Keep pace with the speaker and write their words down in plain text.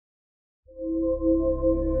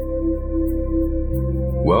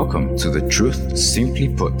Welcome to the Truth Simply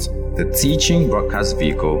Put, the teaching broadcast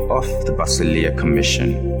vehicle of the Basileia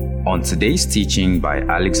Commission. On today's teaching by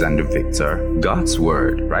Alexander Victor, God's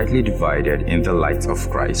Word rightly divided in the light of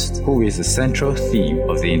Christ, who is the central theme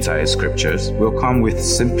of the entire scriptures, will come with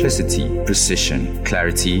simplicity, precision,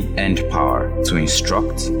 clarity, and power to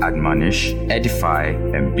instruct, admonish, edify,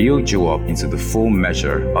 and build you up into the full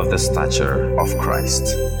measure of the stature of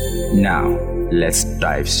Christ. Now, let's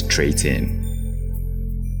dive straight in.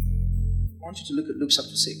 I want you to look at Luke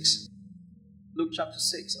chapter 6. Luke chapter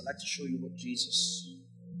 6, I'd like to show you what Jesus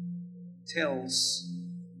tells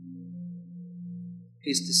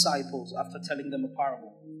his disciples after telling them a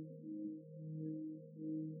parable.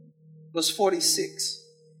 Verse 46.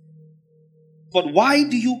 But why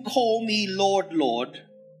do you call me Lord, Lord,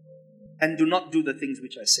 and do not do the things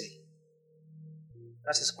which I say?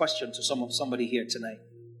 That's his question to somebody here tonight.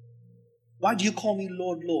 Why do you call me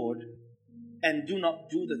Lord, Lord, and do not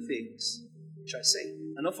do the things which I say?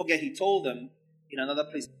 And don't forget, he told them in another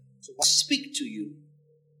place, so I speak to you.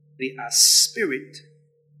 They are spirit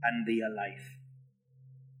and they are life.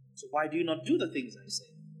 So why do you not do the things I say?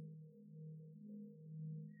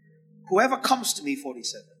 Whoever comes to me,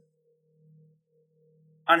 47,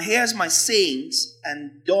 and hears my sayings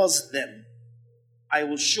and does them, I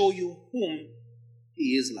will show you whom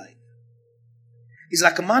he is like. He's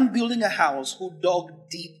like a man building a house who dug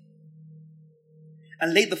deep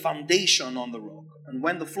and laid the foundation on the rock. And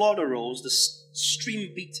when the flood arose, the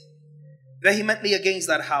stream beat vehemently against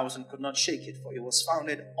that house and could not shake it, for it was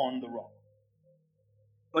founded on the rock.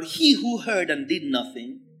 But he who heard and did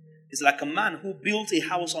nothing is like a man who built a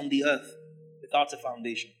house on the earth without a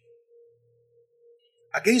foundation,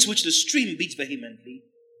 against which the stream beat vehemently,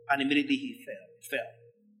 and immediately he fell.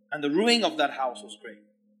 And the ruin of that house was great.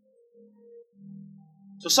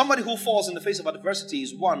 So somebody who falls in the face of adversity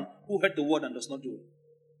is one who heard the word and does not do it.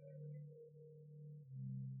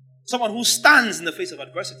 Someone who stands in the face of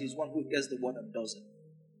adversity is one who hears the word and does it.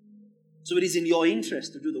 So it is in your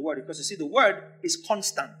interest to do the word, because you see, the word is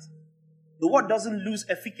constant. The word doesn't lose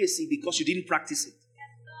efficacy because you didn't practice it.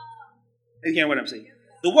 Are you hearing what I'm saying?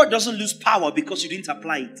 The word doesn't lose power because you didn't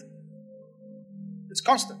apply it. It's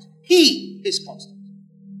constant. He is constant.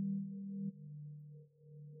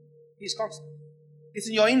 He is constant. It's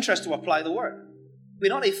in your interest to apply the word. We're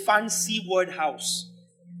not a fancy word house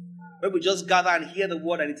where we just gather and hear the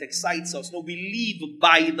word and it excites us. No, we live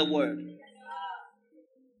by the word.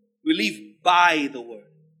 We live by the word.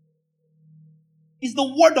 It's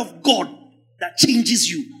the word of God that changes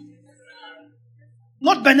you.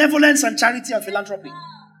 Not benevolence and charity and philanthropy.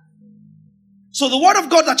 So the word of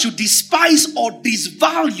God that you despise or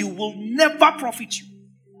disvalue will never profit you.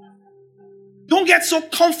 Don't get so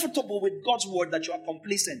comfortable with God's word that you are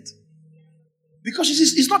complacent. Because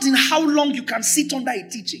it's not in how long you can sit under a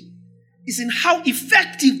teaching. It's in how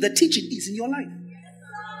effective the teaching is in your life.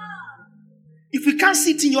 If we can't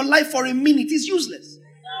sit in your life for a minute, it's useless.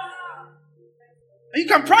 And you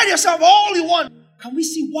can pride yourself all you want. Can we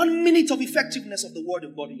see 1 minute of effectiveness of the word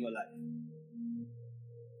of God in your life?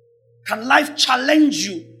 Can life challenge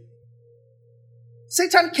you?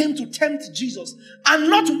 Satan came to tempt Jesus, and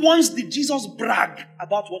not once did Jesus brag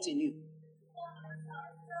about what he knew.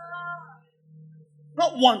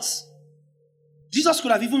 Not once. Jesus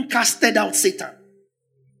could have even casted out Satan.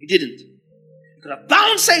 He didn't. He could have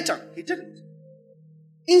bound Satan. He didn't.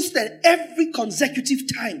 Instead, every consecutive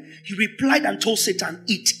time, he replied and told Satan,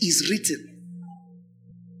 it is written.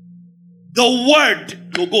 The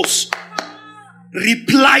word, Logos,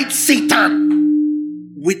 replied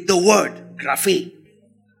Satan with the word, Graphe.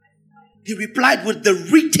 He replied with the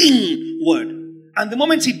written word. And the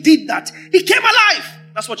moment he did that, he came alive.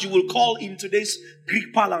 That's what you will call in today's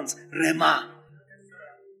Greek parlance, Rhema.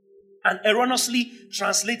 And erroneously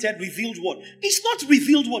translated revealed word. It's not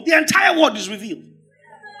revealed word. The entire word is revealed.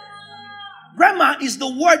 Rhema is the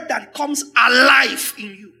word that comes alive in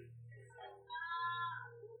you.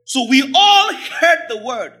 So we all heard the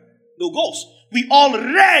word, Logos. We all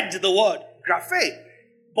read the word, Graphe.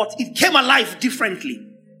 But it came alive differently.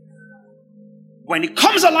 When it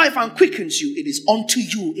comes alive and quickens you, it is unto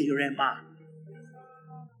you a Rhema.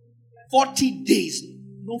 40 days,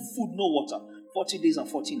 no food, no water. 40 days and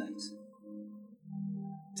 40 nights.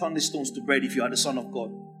 Turn the stones to bread if you are the Son of God.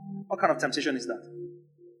 What kind of temptation is that?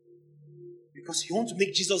 Because you want to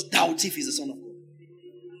make Jesus doubt if he's the Son of God.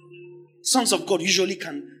 Sons of God usually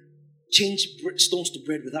can change stones to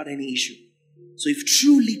bread without any issue. So if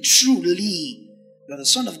truly you are the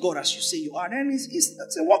Son of God as you say you are, then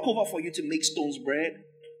it's a walkover for you to make stones bread.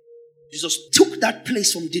 Jesus took that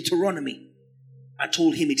place from Deuteronomy and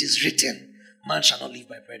told him it is written, man shall not live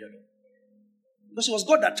by bread alone. Because it was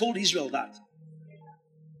God that told Israel that.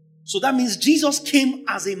 So that means Jesus came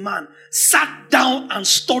as a man, sat down and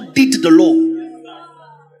studied the law,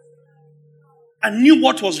 and knew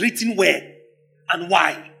what was written where and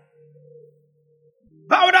why.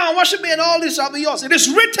 Bow down, worship me, and all this shall be yours. It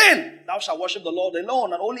is written, thou shalt worship the Lord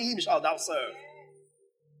alone, and only him shalt thou serve.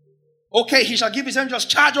 Okay, he shall give his angels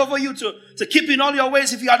charge over you to keep in all your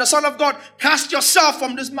ways. If you are the Son of God, cast yourself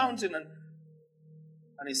from this mountain.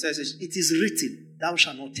 And he says, it is written, thou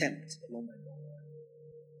shalt not tempt the Lord.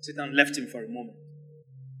 Satan left him for a moment.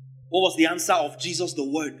 What was the answer of Jesus, the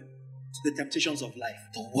Word, to the temptations of life?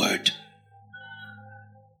 The Word.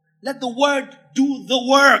 Let the Word do the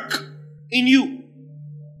work in you.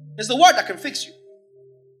 It's the Word that can fix you.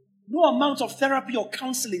 No amount of therapy or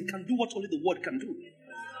counseling can do what only the Word can do.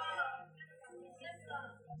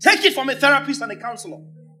 Take it from a therapist and a counselor.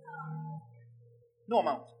 No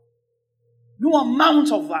amount. No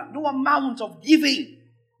amount of that. No amount of giving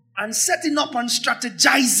and setting up and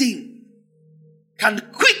strategizing can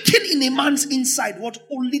quicken in a man's inside what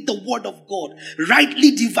only the Word of God,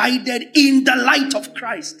 rightly divided in the light of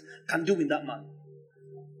Christ, can do in that man.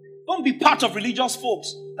 Don't be part of religious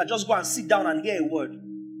folks that just go and sit down and hear a word.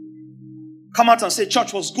 Come out and say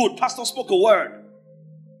church was good, pastor spoke a word.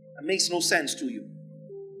 That makes no sense to you.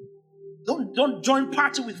 Don't join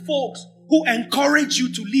party with folks who encourage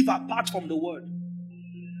you to live apart from the word.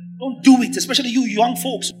 Don't do it, especially you young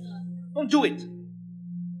folks. Don't do it.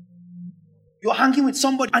 You're hanging with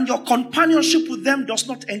somebody and your companionship with them does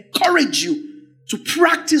not encourage you to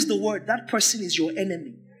practice the word. That person is your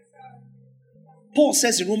enemy. Paul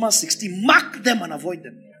says in Romans 16, mark them and avoid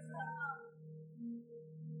them.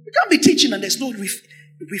 You can't be teaching and there's no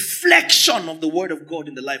reflection of the word of God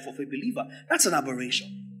in the life of a believer. That's an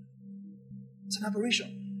aberration. It's an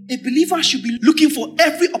aberration. A believer should be looking for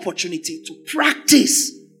every opportunity to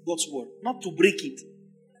practice God's word, not to break it.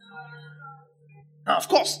 Now, of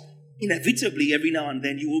course, inevitably, every now and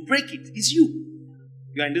then you will break it. It's you.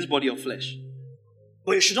 You are in this body of flesh.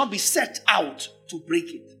 But you should not be set out to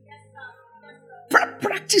break it.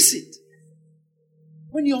 Practice it.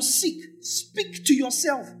 When you're sick, speak to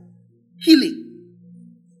yourself. Healing.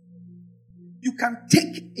 You can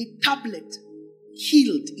take a tablet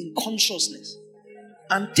healed in consciousness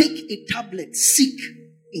and take a tablet sick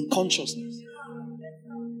in consciousness.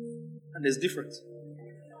 And there's difference.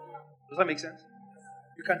 Does that make sense?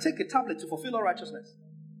 You can take a tablet to fulfill all righteousness.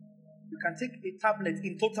 You can take a tablet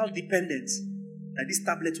in total dependence that this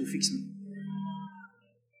tablet will fix me.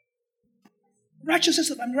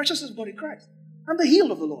 Righteousness, I'm righteousness of God in Christ. I'm the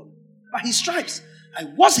healed of the Lord. By his stripes, I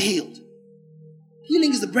was healed.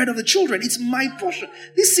 Healing is the bread of the children. It's my portion.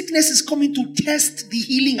 This sickness is coming to test the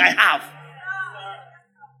healing I have.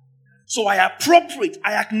 So I appropriate,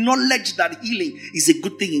 I acknowledge that healing is a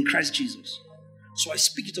good thing in Christ Jesus. So I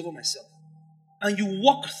speak it over myself. And you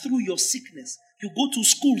walk through your sickness. You go to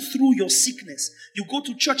school through your sickness. You go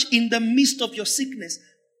to church in the midst of your sickness.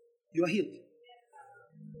 You are healed.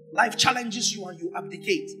 Life challenges you and you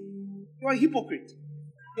abdicate. You are a hypocrite.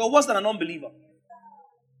 You are worse than an unbeliever.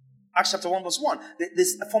 Acts chapter 1 verse 1.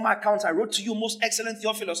 This former account I wrote to you, most excellent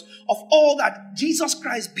Theophilus, of all that Jesus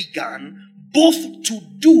Christ began both to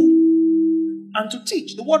do and to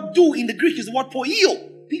teach. The word do in the Greek is the word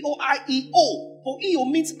poio. P-O-I-E-O.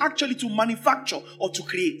 Poio means actually to manufacture or to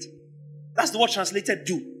create. That's the word translated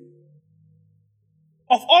do.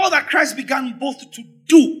 Of all that Christ began both to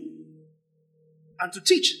do and to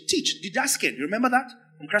teach. Teach, didasken. You remember that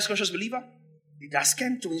from Christ Conscious Believer?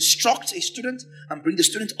 Didasken, to instruct a student and bring the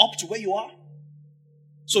student up to where you are.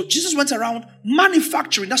 So Jesus went around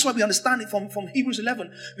manufacturing. That's why we understand it from Hebrews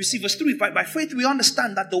 11. We see verse 3. By faith we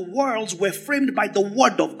understand that the worlds were framed by the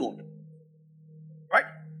word of God. Right?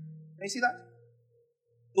 Can you see that?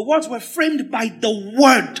 The worlds were framed by the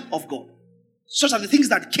word of God. Such that the things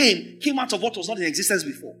that came out of what was not in existence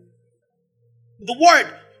before. The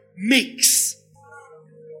word makes.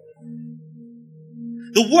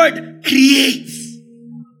 The word creates.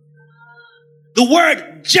 The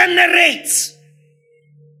word generates.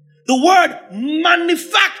 The word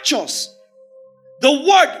manufactures. The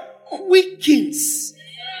word quickens.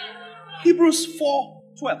 Hebrews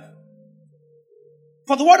 4:12.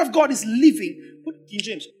 For the word of God is living. Put King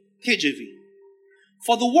James, KJV.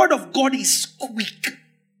 For the word of God is quick.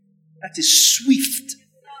 That is swift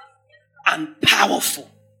and powerful.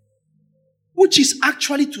 Which is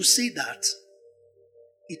actually to say that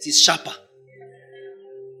it is sharper.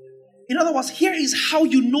 In other words, here is how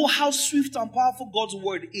you know how swift and powerful God's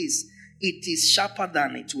word is. It is sharper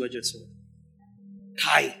than a two-edged sword.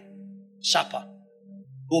 High, sharper.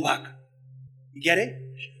 Go back. You get it?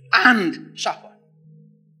 And sharper.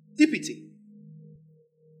 TPT.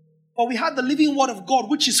 But we had the living word of God,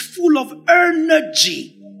 which is full of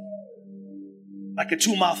energy, like a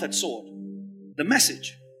two-mouthed sword. The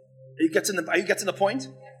message. Are you getting the point?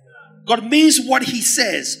 God means what he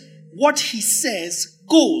says. What he says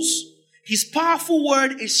goes. His powerful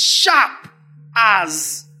word is sharp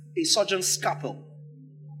as a surgeon's scalpel,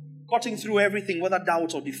 cutting through everything, whether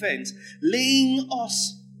doubt or defense, laying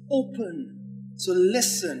us open to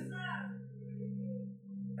listen.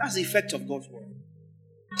 That's the effect of God's word.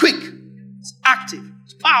 Quick, it's active,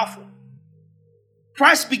 it's powerful.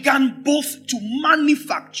 Christ began both to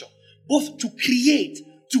manufacture, both to create,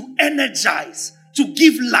 to energize, to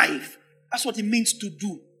give life. That's what it means to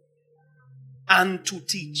do. And to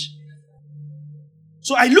teach.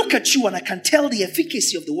 So I look at you and I can tell the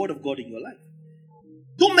efficacy of the word of God in your life.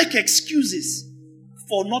 Don't make excuses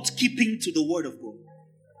for not keeping to the word of God.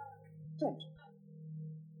 Don't.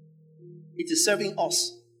 It is serving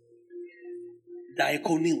us.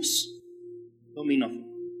 Diakonos. Don't mean nothing.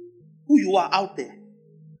 Who you are out there,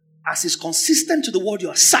 as is consistent to the word you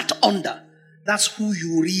are sat under, that's who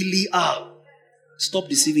you really are. Stop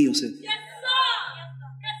deceiving yourself. Yes, sir.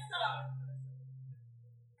 Yes, sir.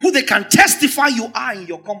 Who they can testify you are in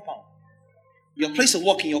your compound, your place of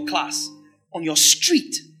work, in your class, on your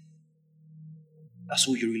street. That's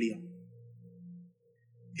who you really are.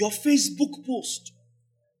 Your Facebook post,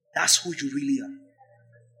 that's who you really are.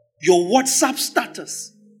 Your WhatsApp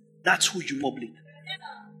status, that's who you public.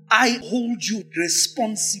 I hold you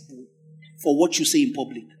responsible for what you say in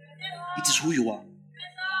public. It is who you are.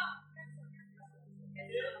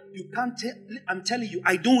 You can't tell, I'm telling you,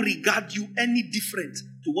 I don't regard you any different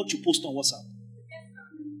to what you post on WhatsApp.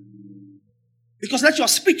 Because let your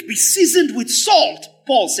speech be seasoned with salt,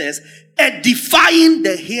 Paul says, edifying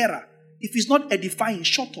the hearer. If it's not edifying,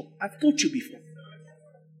 shut up. I've told you before.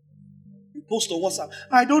 You post on WhatsApp,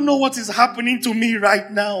 I don't know what is happening to me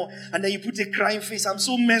right now. And then you put a crying face, I'm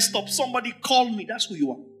so messed up. Somebody call me. That's who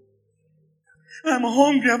you are. I'm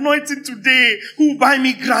hungry. I've not eaten today. Who will buy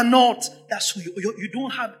me granite? That's who you are. You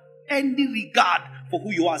don't have any regard for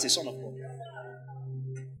who you are as a son of God.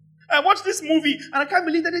 I watched this movie and I can't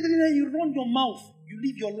believe that you run your mouth. You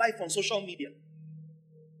live your life on social media.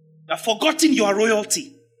 You've forgotten your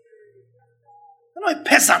royalty. You're not a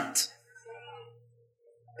peasant.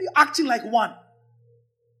 You're acting like one.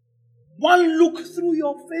 One look through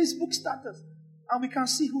your Facebook status and we can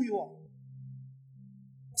see who you are.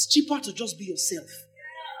 It's cheaper to just be yourself.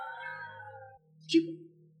 It's cheaper.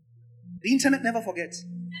 The internet never forgets.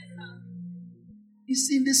 It's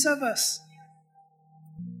in the servers.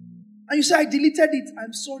 And you say, I deleted it.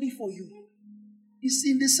 I'm sorry for you. It's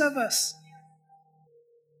in the servers.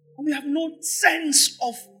 And we have no sense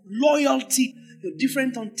of loyalty. You're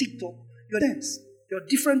different on TikTok. You're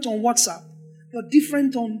different on WhatsApp. You're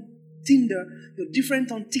different on Tinder. You're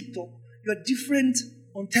different on TikTok. You're different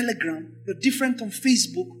on Telegram. You're different on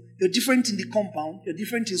Facebook. You're different in the compound. You're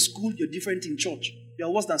different in school. You're different in church. You're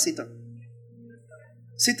worse than Satan.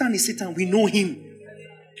 Satan is Satan. We know him.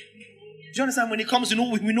 Do you understand? When he comes,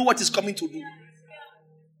 we know what he's coming to do.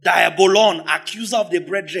 Diabolon, accuser of the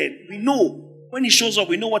brethren. We know. When he shows up,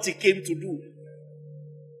 we know what he came to do.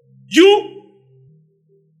 You?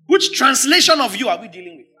 Which translation of you are we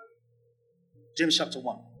dealing with? James chapter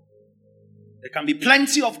 1. There can be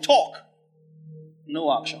plenty of talk,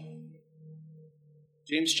 no action.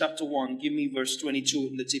 James chapter 1, give me verse 22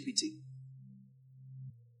 in the TPT.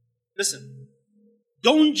 Listen.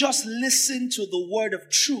 Don't just listen to the word of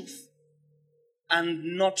truth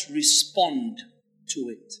and not respond to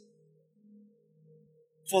it.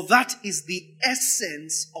 For that is the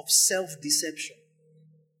essence of self-deception.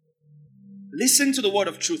 Listen to the word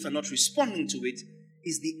of truth and not responding to it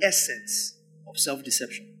is the essence of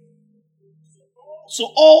self-deception.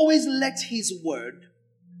 So always let his word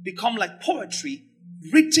become like poetry,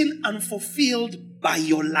 written and fulfilled by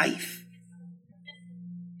your life.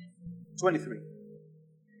 23.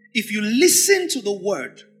 If you listen to the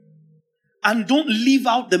word and don't leave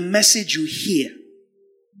out the message you hear,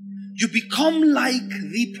 you become like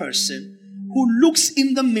the person who looks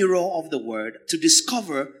in the mirror of the word to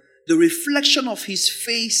discover the reflection of his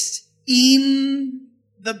face in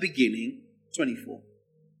the beginning. 24.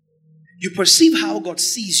 You perceive how God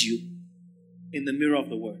sees you in the mirror of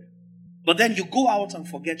the word. But then you go out and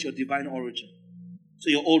forget your divine origin. So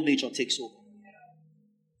your old nature takes over.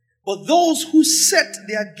 But those who set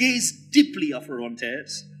their gaze deeply,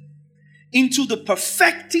 Afrontez, into the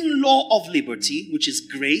perfecting law of liberty, which is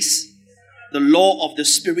grace, the law of the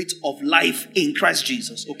spirit of life in Christ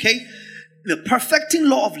Jesus, okay? The perfecting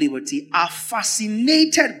law of liberty are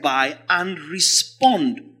fascinated by and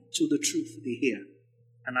respond to the truth they hear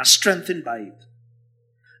and are strengthened by it.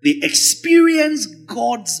 They experience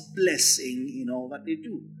God's blessing in all that they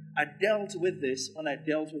do. I dealt with this when I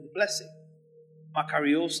dealt with blessing.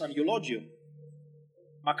 Makarios and eulogio.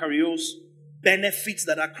 Makarios, benefits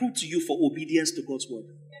that accrue to you for obedience to God's word.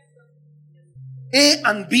 A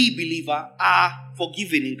and B believer are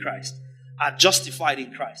forgiven in Christ, are justified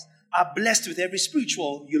in Christ, are blessed with every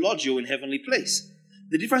spiritual eulogio in heavenly place.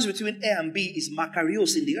 The difference between A and B is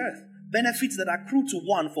makarios in the earth. Benefits that accrue to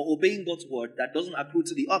one for obeying God's word that doesn't accrue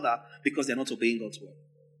to the other because they're not obeying God's word.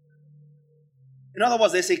 In other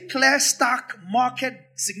words, there's a clear, stark, marked,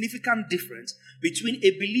 significant difference between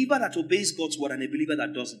a believer that obeys God's word and a believer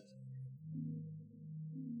that doesn't.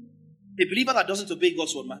 A believer that doesn't obey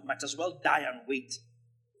God's word might as well die and wait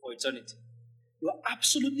for eternity. You are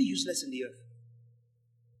absolutely useless in the earth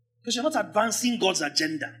because you're not advancing God's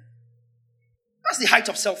agenda. That's the height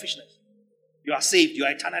of selfishness. You are saved. You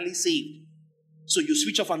are eternally saved. So you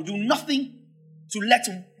switch off and do nothing to let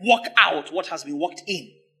work out what has been worked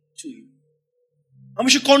in to you. And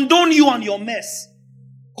we should condone you and your mess.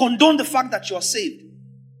 Condone the fact that you are saved.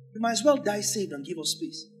 You might as well die saved and give us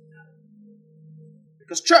peace.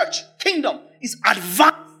 Because church, kingdom, is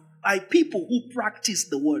advanced by people who practice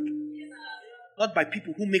the word. Not by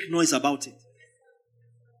people who make noise about it.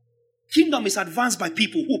 Kingdom is advanced by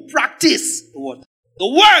people who practice the word. The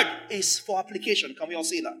word is for application. Can we all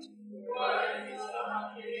say that?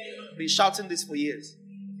 I've been shouting this for years.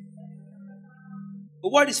 The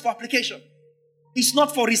word is for application. It's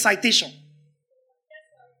not for recitation.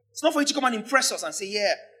 It's not for you to come and impress us and say,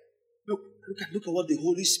 yeah, look at what the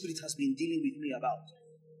Holy Spirit has been dealing with me about.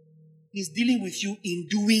 He's dealing with you in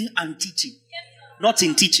doing and teaching, not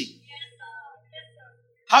in teaching.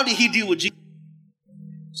 How did he deal with Jesus?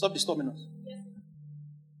 Stop disturbing us.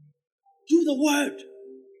 Do the word.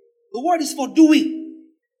 The word is for doing.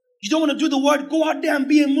 You don't want to do the word, go out there and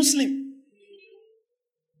be a Muslim.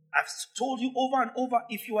 I've told you over and over,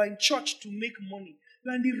 if you are in church to make money,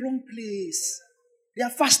 you are in the wrong place. There are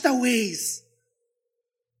faster ways.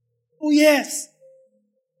 Oh yes.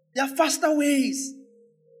 There are faster ways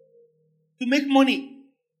to make money.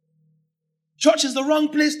 Church is the wrong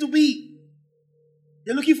place to be.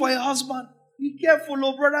 You're looking for a husband. Be careful,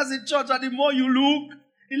 oh brothers in church, and the more you look,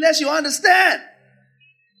 the less you understand.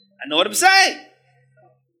 I know what I'm saying.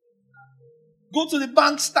 Go to the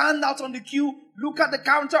bank, stand out on the queue, look at the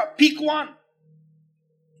counter, pick one.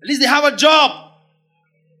 At least they have a job.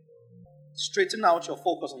 Straighten out your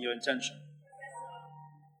focus and your intention.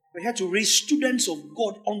 We're here to raise students of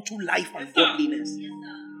God unto life and godliness.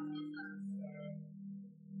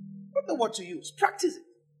 What the word to use? Practice it.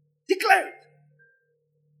 Declare it.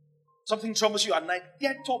 Something troubles you at night,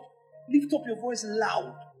 get up, lift up your voice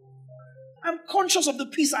loud. I'm conscious of the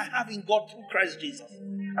peace I have in God through Christ Jesus.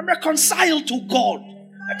 I'm reconciled to God.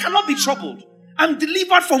 I cannot be troubled. I'm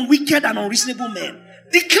delivered from wicked and unreasonable men.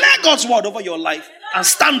 Declare God's word over your life and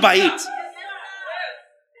stand by it.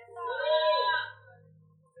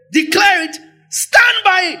 Declare it, stand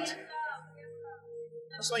by it.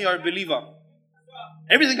 That's when you're a believer.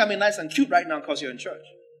 Everything can be nice and cute right now because you're in church.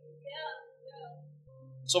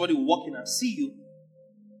 Somebody will walk in and see you,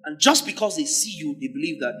 and just because they see you, they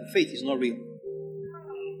believe that the faith is not real.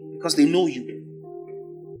 Because they know you.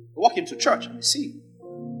 They walk into church and they see you.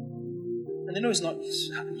 And they know it's not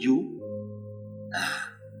you.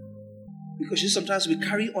 Because sometimes we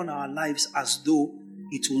carry on our lives as though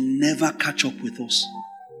it will never catch up with us.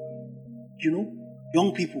 You know,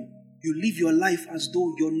 young people, you live your life as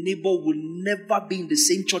though your neighbor will never be in the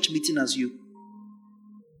same church meeting as you.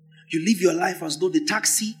 You live your life as though the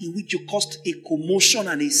taxi in which you caused a commotion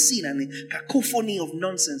and a scene and a cacophony of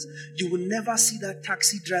nonsense, you will never see that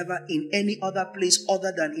taxi driver in any other place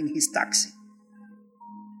other than in his taxi.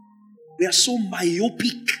 We are so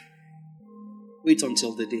myopic. Wait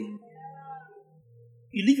until the day.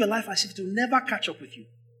 You live your life as if it will never catch up with you.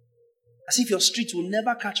 As if your street will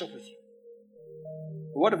never catch up with you.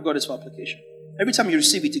 The word of God is for application. Every time you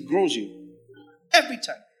receive it, it grows you. Every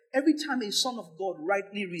time. Every time a son of God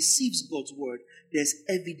rightly receives God's word, there's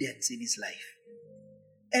evidence in his life.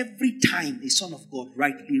 Every time a son of God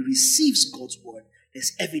rightly receives God's word,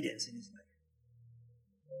 there's evidence in his life.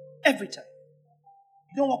 Every time.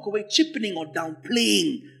 You don't walk away cheapening or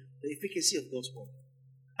downplaying the efficacy of God's word.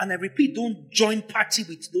 And I repeat, don't join party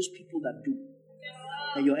with those people that do.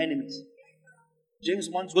 They're your enemies. James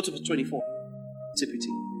 1, go to verse 24. TPT.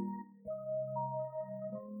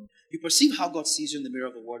 You perceive how God sees you in the mirror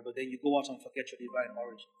of the word, but then you go out and forget your divine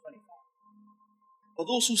origin. Funny. For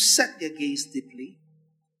those who set their gaze deeply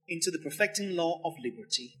into the perfecting law of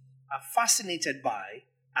liberty are fascinated by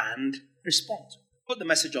and respond. Put the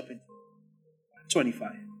message up in 25.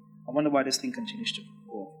 I wonder why this thing continues to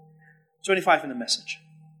go on. 25 in the Message.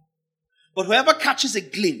 But whoever catches a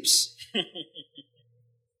glimpse,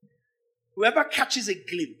 whoever catches a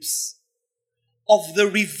glimpse of the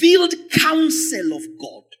revealed counsel of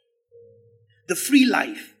God, the free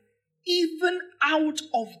life, even out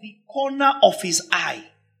of the corner of his eye,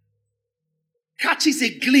 catches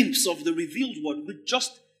a glimpse of the revealed word with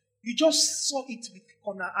you just saw it with the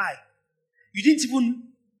corner eye. You didn't even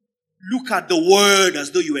look at the word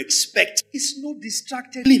as though you expect. It's no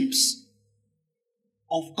distracted glimpse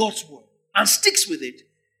of God's word and sticks with it.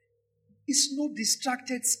 It's no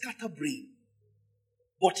distracted scatterbrain,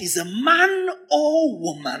 but is a man or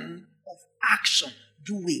woman of action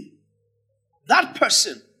doing. That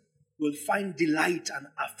person will find delight and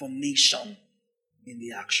affirmation in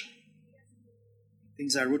the action.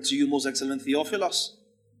 Things I wrote to you, most excellent Theophilus.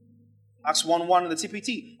 Acts 1:1 in the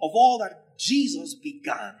TPT. Of all that Jesus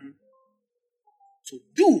began to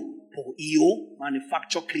do, poio,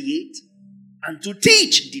 manufacture, create, and to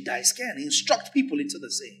teach, didaisken, instruct people into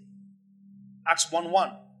the same. Acts 1:1.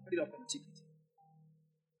 Put it up on the TPT.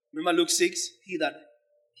 Remember Luke 6? He that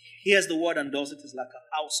hears the word and does it is like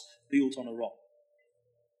a house built on a rock.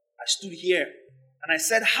 I stood here and I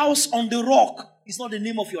said, house on the rock is not the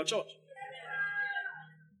name of your church.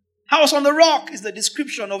 House on the rock is the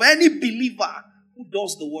description of any believer who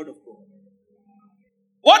does the word of God.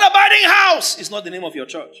 What abiding house is not the name of your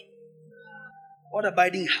church. What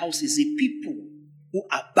abiding house is a people who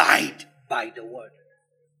abide by the word.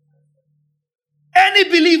 Any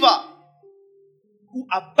believer who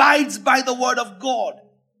abides by the word of God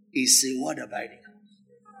is a word abiding house.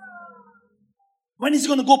 When is it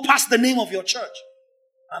going to go past the name of your church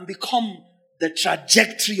and become the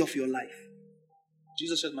trajectory of your life?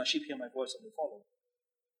 Jesus said, my sheep hear my voice and they follow.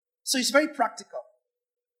 So it's very practical.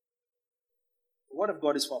 The word of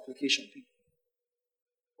God is for application, people.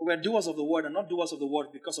 We're doers of the word and not doers of the word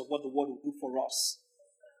because of what the word will do for us,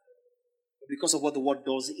 but because of what the word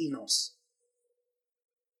does in us.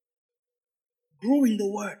 Grow in the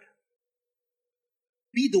word.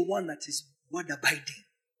 Be the one that is word abiding.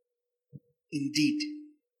 Indeed.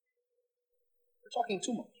 We're talking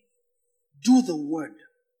too much. Do the word.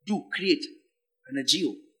 Do, create,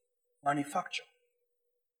 energio, manufacture.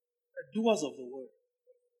 We're doers of the word.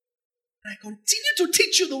 And I continue to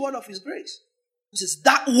teach you the word of his grace. Because it's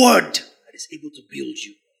that word that is able to build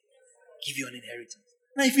you, give you an inheritance.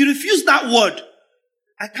 Now, if you refuse that word,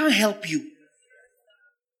 I can't help you.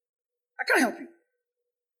 I can't help you.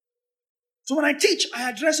 So when I teach, I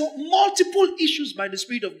address multiple issues by the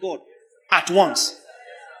Spirit of God at once.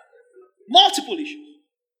 Multiple issues.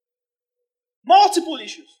 Multiple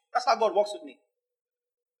issues. That's how God works with me.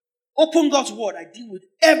 Open God's word. I deal with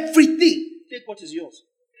everything. Take what is yours.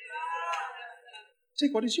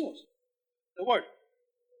 Take what is yours. The word.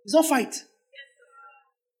 It's not fight.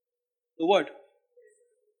 The word.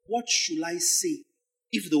 What should I say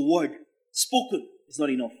if the word spoken is not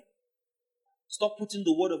enough? Stop putting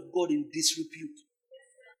the word of God in disrepute.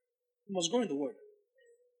 You must grow in the word.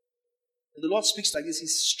 When the Lord speaks like this,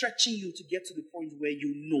 he's stretching you to get to the point where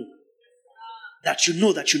you know that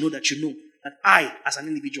I, as an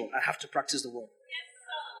individual, I have to practice the word.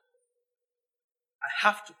 I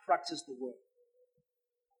have to practice the word.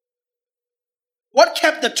 What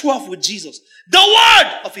kept the 12 with Jesus? The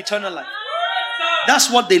word of eternal life. That's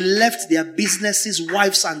what they left their businesses,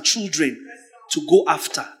 wives, and children to go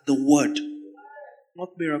after. The word. Not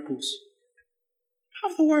miracles.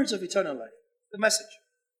 Have the words of eternal life. The message.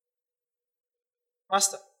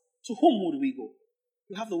 Master, to whom would we go?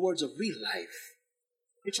 You have the words of real life.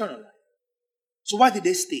 Eternal life. So why did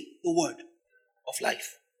they stay? The word of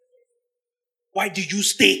life. Why do you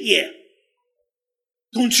stay here?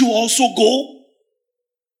 Don't you also go?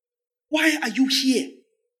 Why are you here?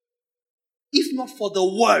 If not for the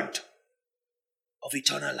word of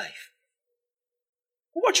eternal life.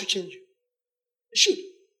 What should change you? It should.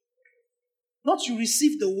 Not you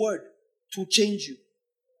receive the word to change you.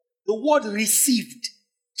 The word received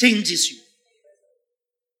changes you.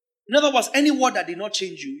 In other words, any word that did not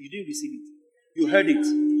change you, you didn't receive it. You heard it.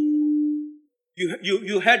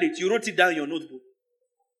 You heard it. You wrote it down in your notebook.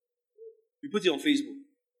 You put it on Facebook.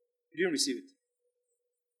 You didn't receive it.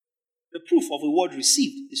 The proof of a word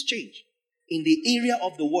received is change in the area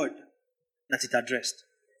of the word that it addressed.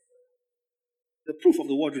 The proof of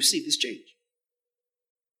the word received is change.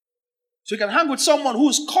 So you can hang with someone who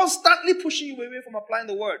is constantly pushing you away from applying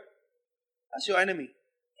the word. That's your enemy.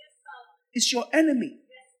 It's your enemy.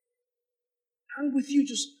 Hang with you,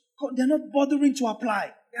 they're not bothering to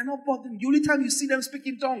apply. They're not bothering. The only time you see them speak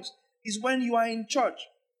in tongues is when you are in church.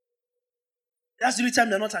 That's the only time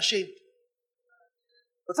they're not ashamed.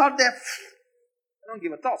 But out there, they don't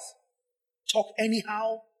give a toss. talk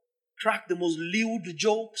anyhow, crack the most lewd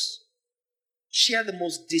jokes, share the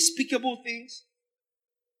most despicable things.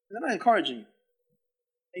 They're not encouraging you.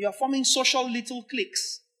 And you are forming social little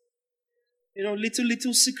cliques.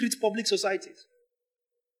 Little secret public societies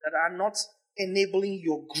that are not enabling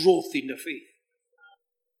your growth in the faith.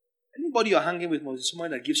 Anybody you're hanging with is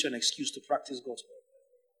someone that gives you an excuse to practice God's word.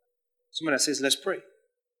 Someone that says, let's pray.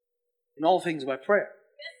 In all things by prayer.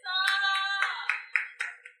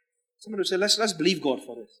 Someone will say, let's believe God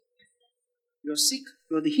for this. You're sick,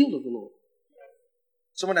 you're the healed of the Lord.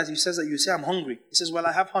 Someone that says that you say, I'm hungry. He says, well,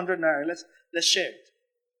 I have 100 naira. Let's share it.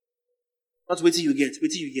 Not wait till you get.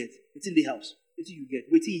 Wait till you get. Wait in the house. Wait till you get.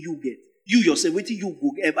 Wait till you get. You yourself, wait till you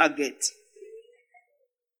will ever get.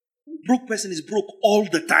 Broke person is broke all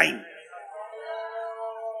the time.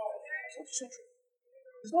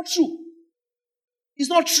 It's not true. It's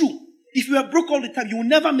not true. If you are broke all the time, you will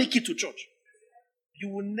never make it to church. You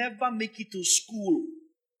will never make it to school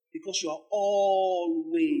because you are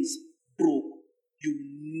always broke. You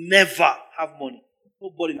never have money.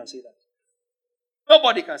 Nobody can say that.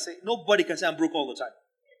 Nobody can say I'm broke all the time.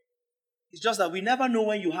 It's just that we never know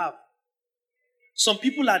when you have. Some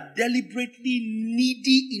people are deliberately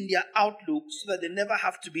needy in their outlook so that they never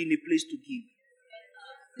have to be in a place to give.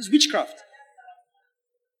 It's witchcraft.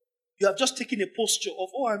 You have just taken a posture of,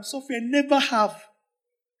 I'm suffering, I never have.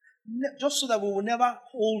 Just so that we will never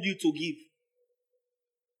hold you to give.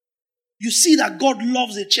 You see that God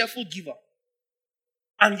loves a cheerful giver.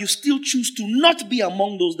 And you still choose to not be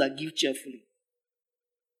among those that give cheerfully.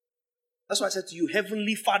 That's why I said to you,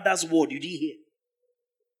 Heavenly Father's word, you didn't hear.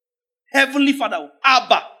 Heavenly Father,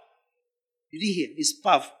 Abba. You didn't hear. It's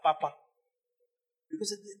Pav, Papa.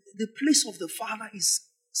 Because the place of the Father is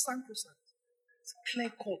sacrosanct. It's clear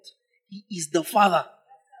cut. He is the Father.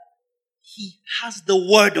 He has the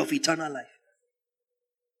word of eternal life.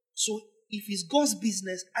 So if it's God's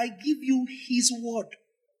business, I give you His word.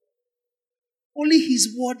 Only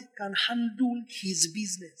His word can handle His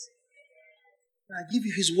business. I give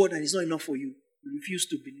you His word and it's not enough for you. You refuse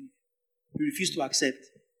to believe. You refuse to accept.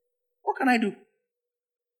 What can I do?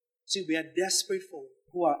 See, we are desperate for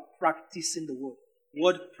who are practicing the word.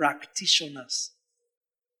 Word practitioners.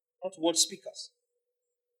 Not word speakers.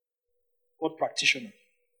 Word practitioner.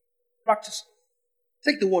 Practice.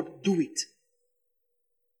 Take the word, do it.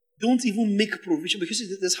 Don't even make provision. Because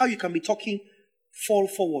that's how you can be talking. Fall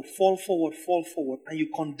forward, fall forward, fall forward. And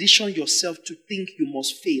you condition yourself to think you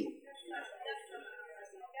must fail.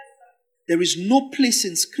 There is no place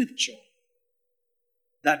in Scripture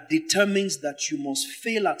that determines that you must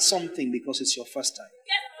fail at something because it's your first time.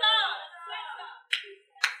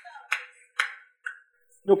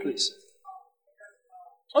 No place.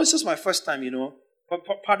 Oh, it's just my first time,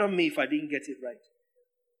 Pardon me if I didn't get it right.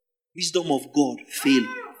 Wisdom of God failed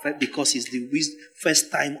because it's the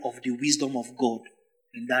first time of the wisdom of God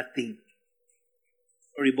in that thing.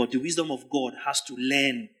 Sorry, but the wisdom of God has to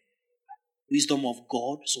learn wisdom of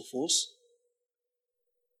God, so forth.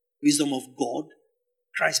 Wisdom of God.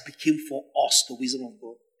 Christ became for us the wisdom of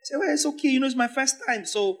God. Say, well, it's okay, it's my first time,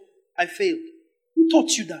 so I failed. Who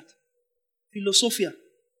taught you that? Philosophia.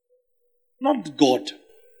 Not God.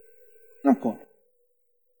 Not God.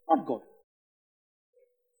 Not God.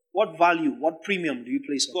 What value, what premium do you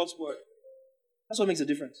place on God's word? That's what makes a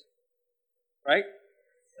difference. Right?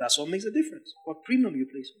 That's what makes a difference. What premium you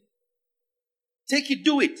place on it. Take it,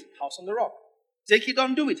 do it. House on the rock. Take it,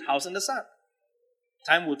 don't do it. House in the sand.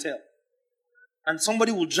 Time will tell. And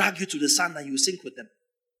somebody will drag you to the sand and you will sink with them.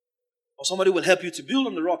 Or somebody will help you to build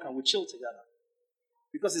on the rock and we'll chill together.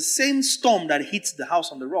 Because the same storm that hits the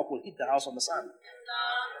house on the rock will hit the house on the sand.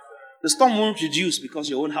 The storm won't reduce because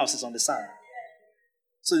your own house is on the sand.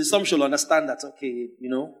 So the storm should understand that, okay,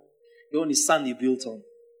 your own is sand you built on.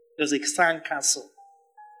 There's a sand castle.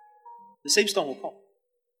 The same storm will come.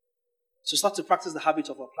 So start to practice the habit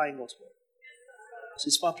of applying God's word. So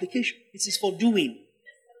it's for application. It is for doing.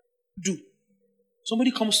 Do.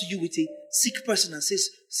 Somebody comes to you with a sick person and says,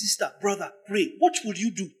 sister, brother, pray. What would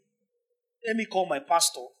you do? Let me call my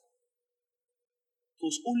pastor. It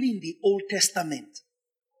was only in the Old Testament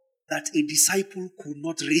that a disciple could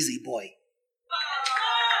not raise a boy.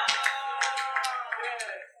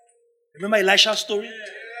 Remember Elisha's story?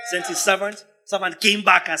 Sent his servant. Servant came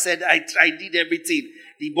back and said, I did everything.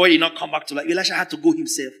 The boy did not come back to life. Elisha had to go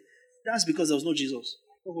himself. That's because there was no Jesus,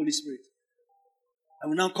 no Holy Spirit. I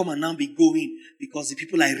will now come and now be going because the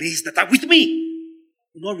people I raised that are with me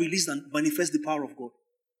will not release and manifest the power of God.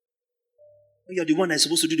 You're the one that is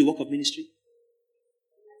supposed to do the work of ministry.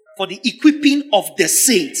 For the equipping of the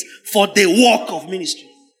saints, for the work of ministry. I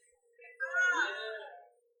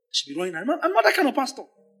should be running. I'm not that kind of pastor.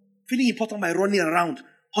 Feeling important by running around,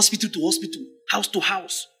 hospital to hospital, house to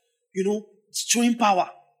house, showing power,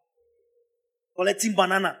 collecting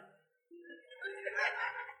banana.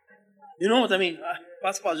 You know what I mean?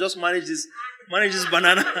 Pastor just manage this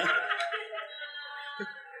banana.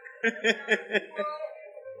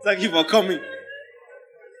 Thank you for coming.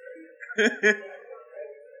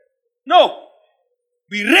 No.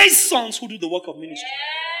 We raise sons who do the work of ministry.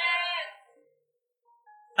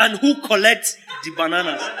 And who collect the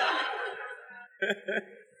bananas.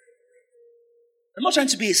 I'm not trying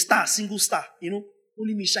to be a star, single star,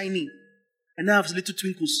 only me shining. And I have little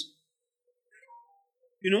twinkles.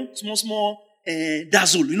 Small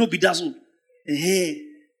dazzle, bedazzle.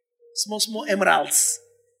 Small emeralds.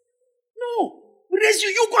 No, we raise you.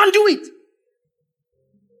 You go and do it.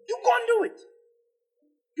 You go and do it.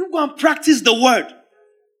 You go and practice the word.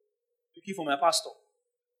 Looking for my pastor.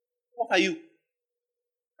 What are you?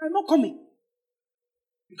 I'm not coming.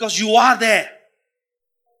 Because you are there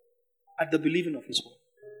at the believing of his word.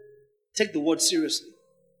 Take the word seriously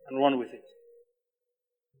and run with it.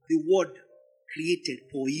 The word created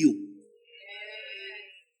for you.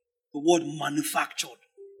 The word manufactured.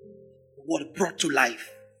 The word brought to life.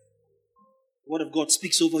 The word of God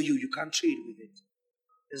speaks over you. You can't trade with it.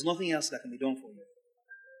 There's nothing else that can be done for you.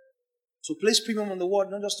 So place premium on the word,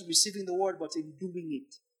 not just to receiving the word, but in doing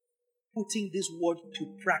it. Putting this word to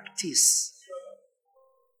practice.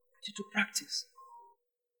 Put it to practice.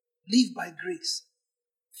 Live by grace.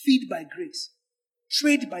 Feed by grace.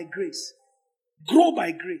 Trade by grace. Grow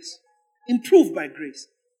by grace. Improve by grace.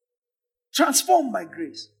 Transform by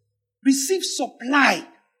grace. Receive supply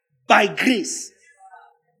by grace.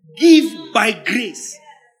 Give by grace.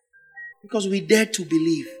 Because we dare to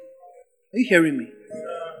believe. Are you hearing me?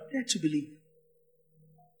 Dare to believe.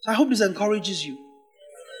 So I hope this encourages you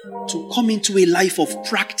to come into a life of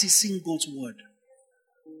practicing God's word.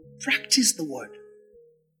 Practice the word.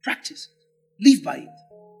 Practice. Live by it.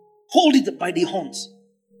 Hold it by the horns.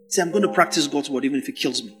 Say, I'm going to practice God's word even if it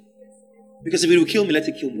kills me. Because if it will kill me, let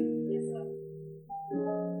it kill me.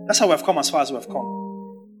 That's how we've come as far as we've come.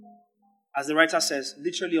 As the writer says,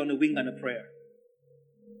 literally on a wing and a prayer.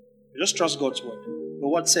 You just trust God's word. The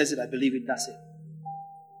word says it, I believe it, that's it.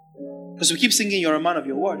 Because we keep singing, you're a man of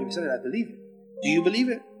your word. If you say that, I believe it. Do you believe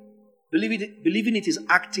it? Believing it is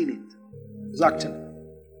acting it. It's acting it.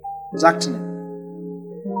 It's acting it.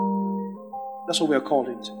 That's what we are called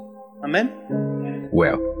into. Amen?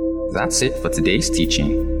 Well, that's it for today's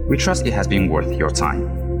teaching. We trust it has been worth your time.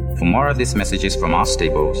 For more of these messages from our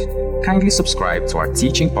stables, kindly subscribe to our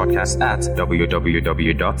teaching podcast at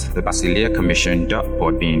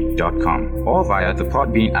www.thebasileacommission.podbean.com or via the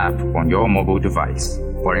Podbean app on your mobile device.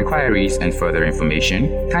 For inquiries and further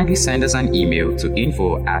information, kindly send us an email to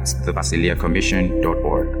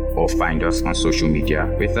info@thebasileacommission.org or find us on social media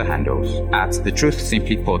with the handles @The Truth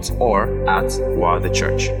Simply Put or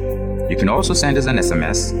 @WildTheChurch. You can also send us an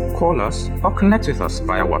SMS, call us, or connect with us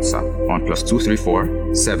via WhatsApp on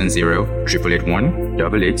 +234 70 881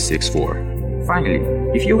 8864. Finally,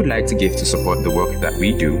 if you would like to give to support the work that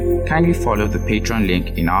we do, kindly follow the Patreon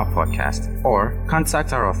link in our podcast or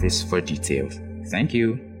contact our office for details. Thank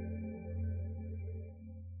you.